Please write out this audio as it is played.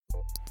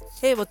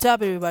Hey, what's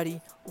up,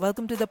 everybody?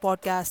 Welcome to the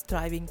podcast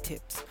Thriving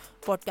Tips.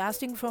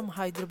 Podcasting from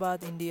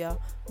Hyderabad, India,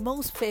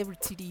 most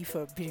favorite city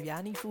for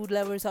biryani food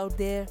lovers out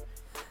there.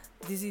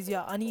 This is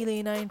your Anil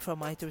A9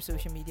 from Aithar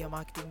Social Media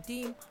Marketing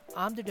Team.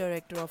 I'm the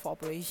Director of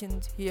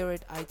Operations here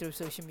at Aithar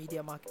Social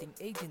Media Marketing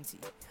Agency.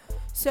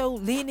 So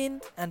lean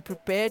in and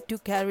prepare to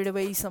carry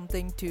away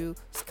something to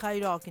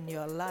skyrocket in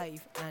your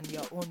life and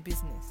your own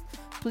business.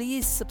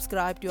 Please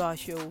subscribe to our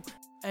show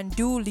and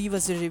do leave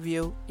us a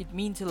review. It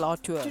means a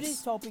lot to us.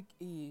 Today's topic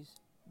is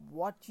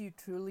what you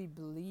truly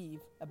believe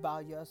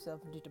about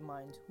yourself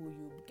determines who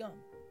you become.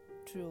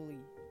 Truly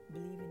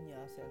believe in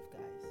yourself,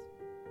 guys.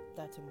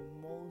 That's the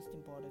most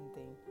important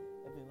thing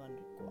everyone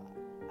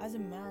requires. As a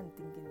man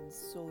thinking,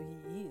 so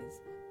he is.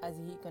 As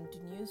he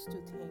continues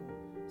to think,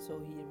 so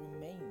he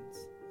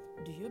remains.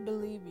 Do you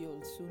believe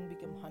you'll soon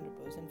become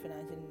 100%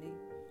 financially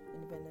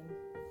independent?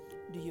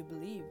 Do you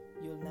believe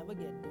you'll never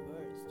get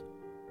divorced?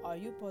 Are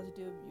you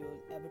positive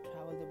you'll ever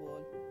travel the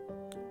world?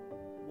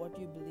 What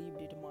you believe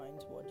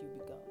determines what you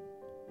become.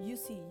 You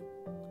see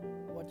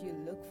what you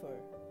look for,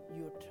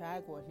 you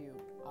attract what you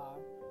are.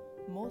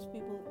 Most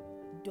people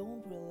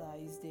don't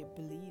realize their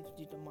beliefs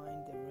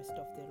determine the rest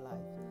of their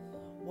life.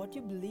 What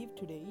you believe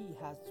today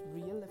has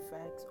real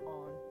effects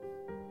on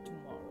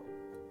tomorrow.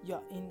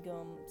 Your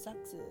income,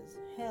 success,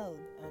 health,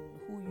 and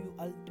who you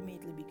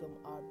ultimately become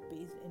are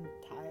based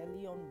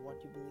entirely on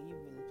what you believe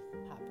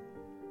will happen.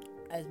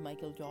 As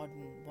Michael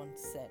Jordan once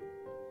said,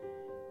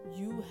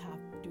 you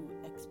have to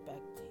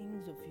expect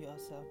things of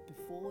yourself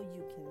before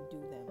you can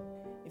do them.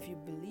 If you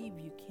believe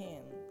you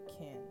can,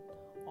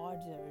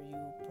 odds are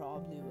you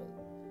probably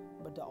will.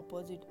 But the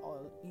opposite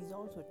is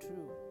also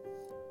true.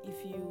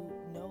 If you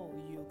know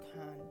you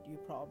can't, you're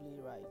probably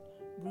right.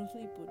 Bruce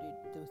Lee put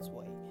it this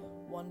way: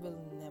 one will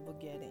never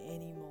get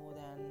any more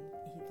than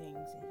he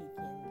thinks he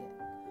can get.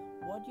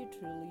 What you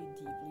truly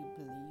deeply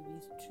believe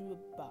is true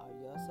about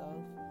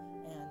yourself,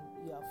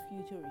 and your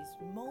future is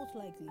most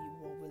likely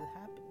what will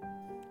happen.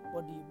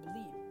 What do you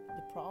believe?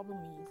 The problem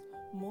is,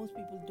 most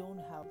people don't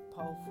have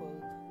powerful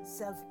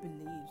self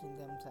beliefs in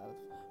themselves.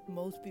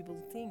 Most people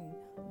think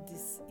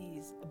this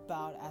is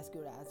about as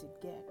good as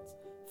it gets.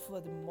 For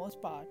the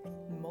most part,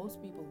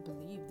 most people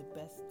believe the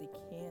best they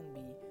can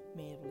be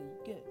merely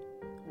good.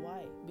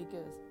 Why?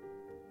 Because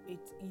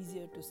it's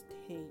easier to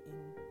stay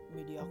in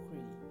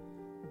mediocrity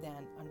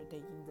than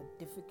undertaking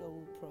the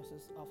difficult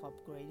process of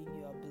upgrading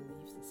your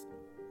belief system.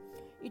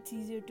 It's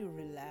easier to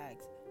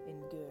relax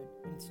in good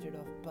instead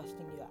of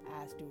busting your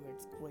ass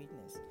towards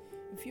greatness.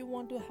 If you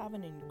want to have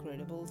an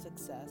incredible,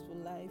 successful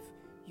life,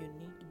 you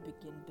need to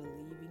begin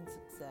believing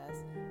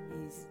success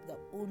is the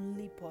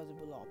only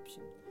possible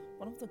option.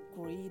 One of the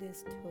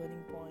greatest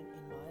turning point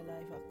in my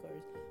life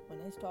occurs when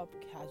I stopped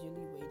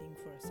casually waiting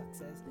for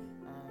success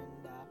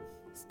and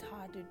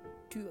started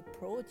to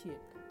approach it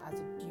as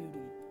a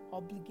duty,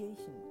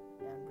 obligation,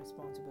 and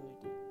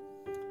responsibility.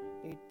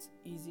 It's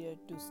easier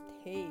to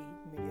stay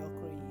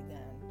mediocrity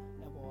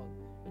than evolve.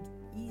 It's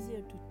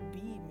easier to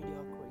be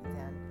mediocrity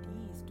than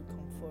it is to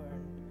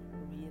confirm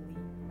really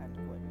and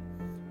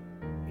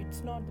quit.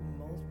 It's not that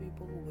most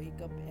people who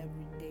wake up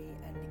every day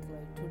and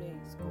declare today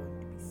is going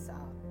to be sad.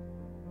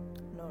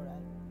 No,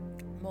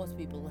 right? Most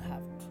people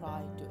have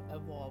tried to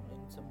evolve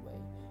in some way.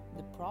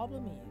 The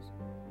problem is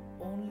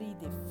only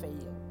they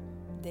fail.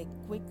 They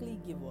quickly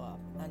give up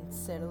and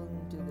settle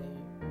into their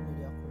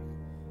mediocrity.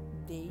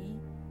 They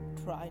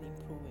tried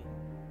improving.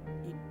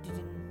 It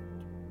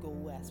didn't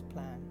go as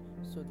planned,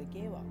 so they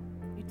gave up.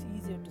 It's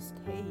easier to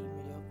stay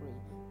mediocre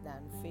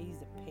than face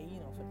the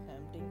pain of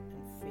attempting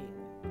and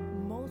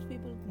failing. Most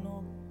people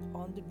knock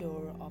on the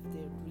door of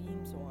their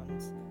dreams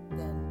once,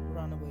 then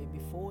run away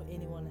before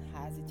anyone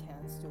has a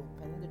chance to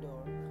open the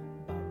door.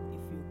 But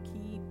if you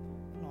keep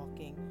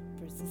knocking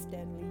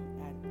persistently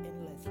and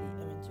endlessly,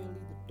 eventually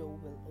the door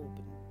will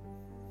open.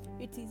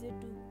 It's easier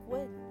to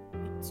quit.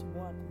 It's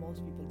what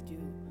most people do.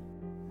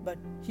 But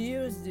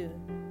here's the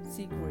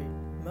secret: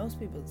 most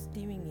people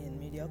steaming in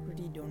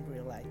mediocrity don't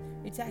realize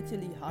it's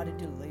actually harder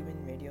to live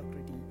in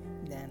mediocrity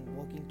than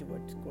working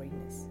towards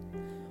greatness.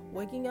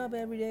 Waking up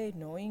every day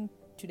knowing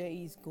today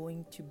is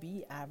going to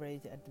be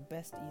average at the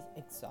best is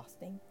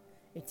exhausting.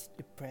 It's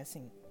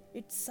depressing.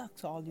 It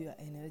sucks all your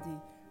energy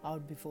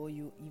out before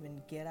you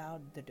even get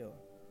out the door.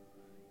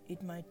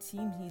 It might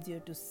seem easier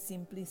to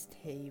simply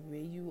stay where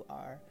you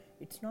are.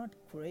 It's not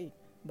great,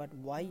 but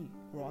why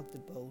rock the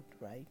boat,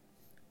 right?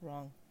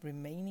 Wrong.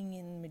 Remaining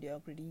in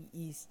mediocrity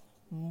is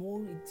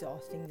more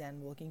exhausting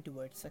than working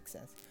towards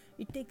success.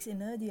 It takes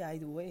energy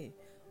either way.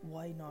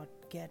 Why not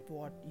get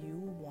what you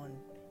want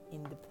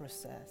in the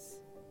process?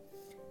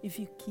 If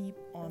you keep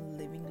on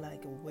living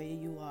like the way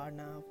you are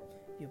now,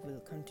 you will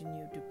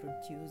continue to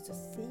produce the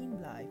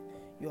same life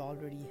you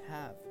already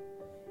have.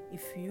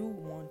 If you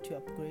want to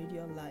upgrade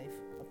your life,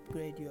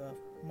 upgrade your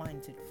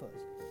mindset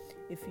first.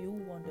 If you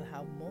want to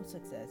have more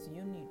success,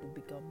 you need to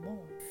become more.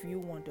 If you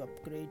want to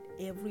upgrade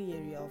every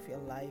area of your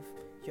life,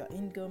 your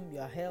income,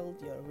 your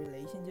health, your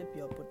relationship,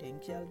 your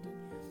potentiality,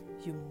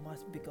 you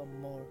must become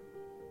more.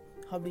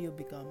 How do you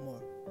become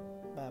more?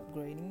 By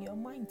upgrading your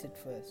mindset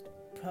first.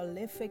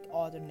 prolific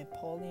author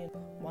Napoleon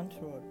once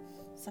wrote,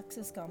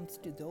 "Success comes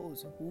to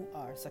those who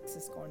are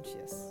success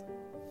conscious."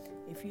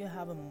 If you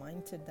have a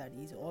mindset that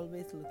is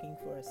always looking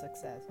for a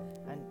success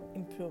and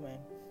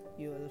improvement,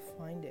 you will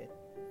find it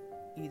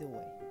either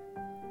way.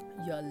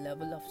 Your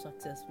level of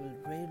success will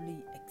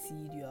rarely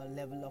exceed your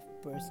level of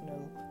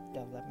personal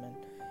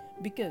development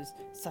because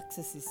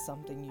success is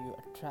something you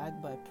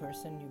attract by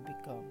person you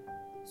become.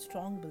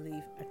 Strong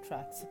belief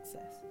attracts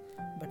success,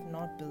 but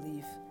not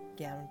belief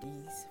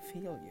guarantees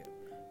failure.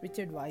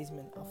 Richard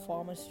Wiseman, a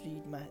former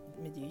street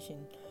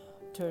magician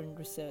turned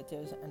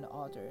researchers and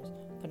authors,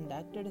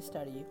 conducted a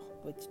study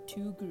with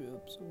two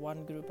groups.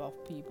 One group of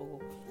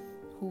people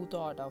who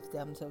thought of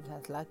themselves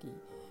as lucky,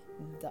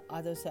 the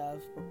other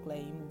self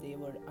proclaimed they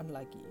were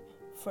unlucky.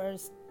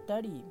 First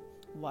study,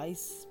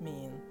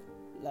 Wiseman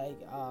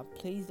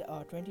placed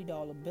a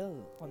 $20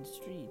 bill on the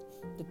street.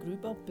 The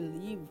group of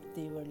believed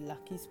they were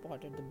lucky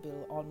spotted the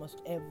bill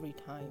almost every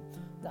time.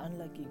 The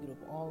unlucky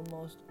group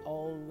almost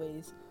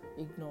always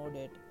ignored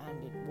it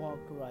and it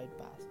walked right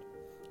past.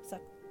 So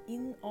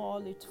in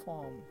all its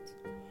forms,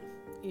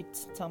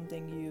 it's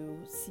something you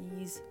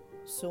seize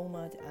so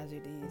much as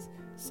it is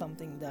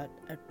something that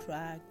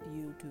attracts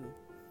you to.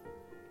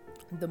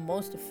 The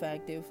most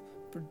effective,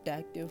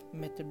 productive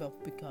method of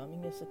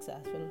becoming a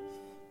successful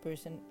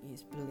person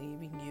is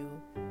believing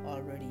you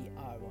already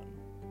are one.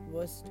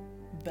 Worst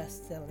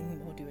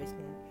best-selling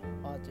motivational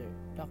author,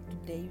 Dr.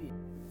 David.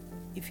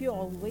 If you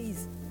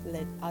always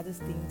let others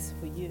think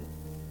for you,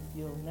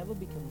 you'll never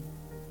become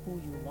who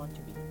you want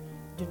to be.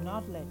 Do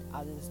not let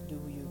others do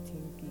your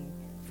thinking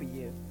for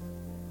you.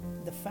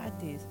 The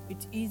fact is,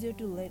 it's easier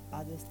to let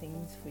others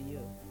think for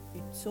you.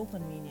 It's so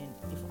convenient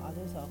if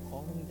others are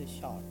calling the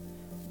shot.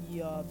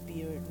 You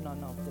bear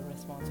none of the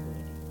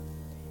responsibility.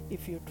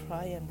 If you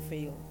try and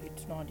fail,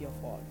 it's not your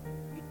fault,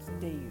 it's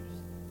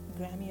theirs.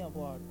 Grammy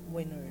Award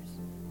winners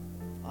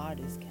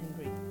artist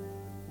Kendrick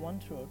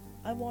once wrote,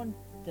 "I want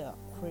the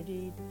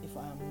credit if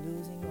I am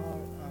losing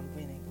or I'm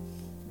winning."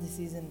 This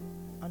is an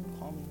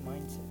uncommon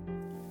mindset.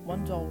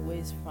 One's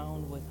always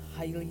found with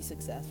highly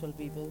successful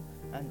people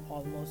and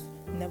almost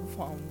never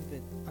found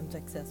with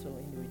unsuccessful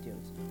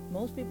individuals.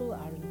 Most people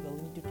aren't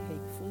willing to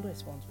take full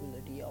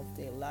responsibility of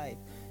their life.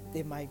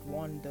 They might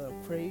want the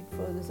credit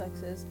for the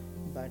success,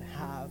 but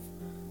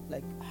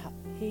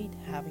hate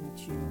having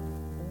to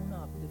own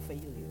up the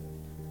failure.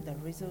 The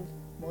result,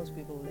 most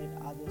people let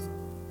others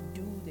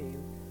do their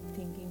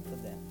thinking for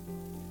them.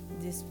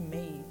 This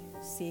may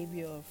save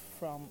you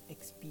from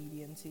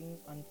experiencing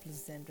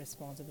unpleasant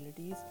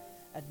responsibilities,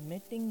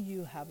 admitting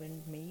you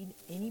haven't made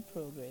any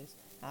progress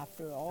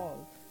after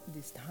all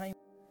this time.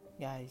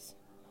 Guys,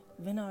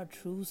 when our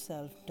true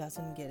self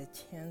doesn't get a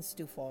chance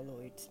to follow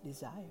its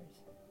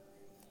desires,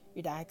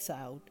 it acts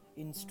out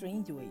in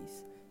strange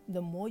ways.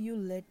 The more you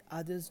let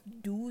others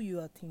do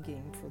your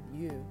thinking for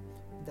you,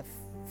 the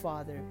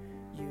farther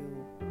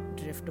you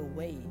drift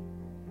away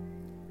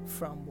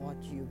from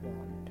what you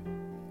want.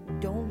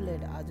 Don't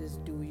let others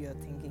do your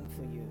thinking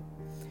for you.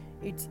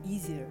 It's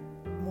easier,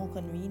 more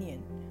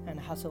convenient, and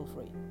hassle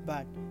free,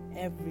 but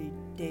every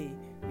day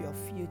your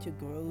future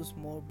grows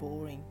more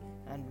boring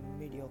and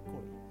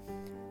mediocre.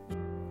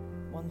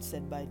 Once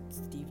said by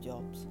Steve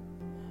Jobs,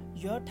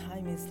 "Your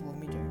time is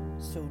limited,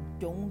 so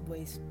don't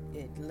waste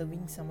it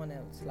living someone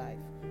else's life.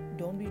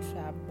 Don't be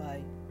trapped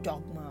by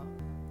dogma,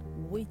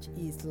 which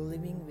is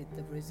living with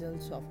the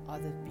results of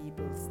other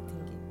people's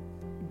thinking.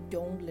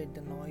 Don't let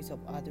the noise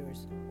of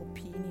others'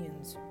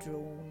 opinions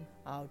drown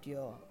out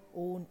your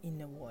own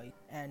inner voice.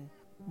 And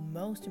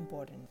most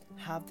important,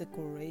 have the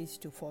courage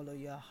to follow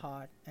your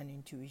heart and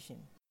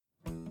intuition."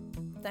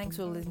 Thanks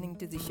for listening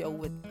to the show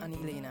with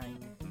Anil A9.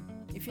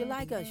 If you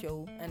like our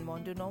show and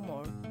want to know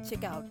more,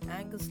 check out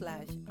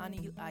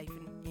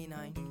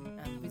anchor/Anil-A9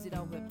 and visit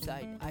our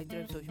website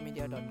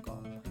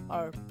ithrivesocialmedia.com,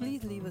 or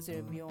please leave us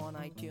a review on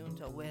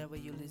iTunes or wherever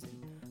you listen.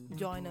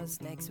 Join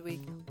us next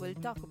week. We'll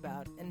talk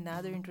about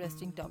another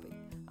interesting topic.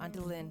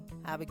 Until then,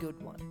 have a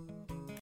good one.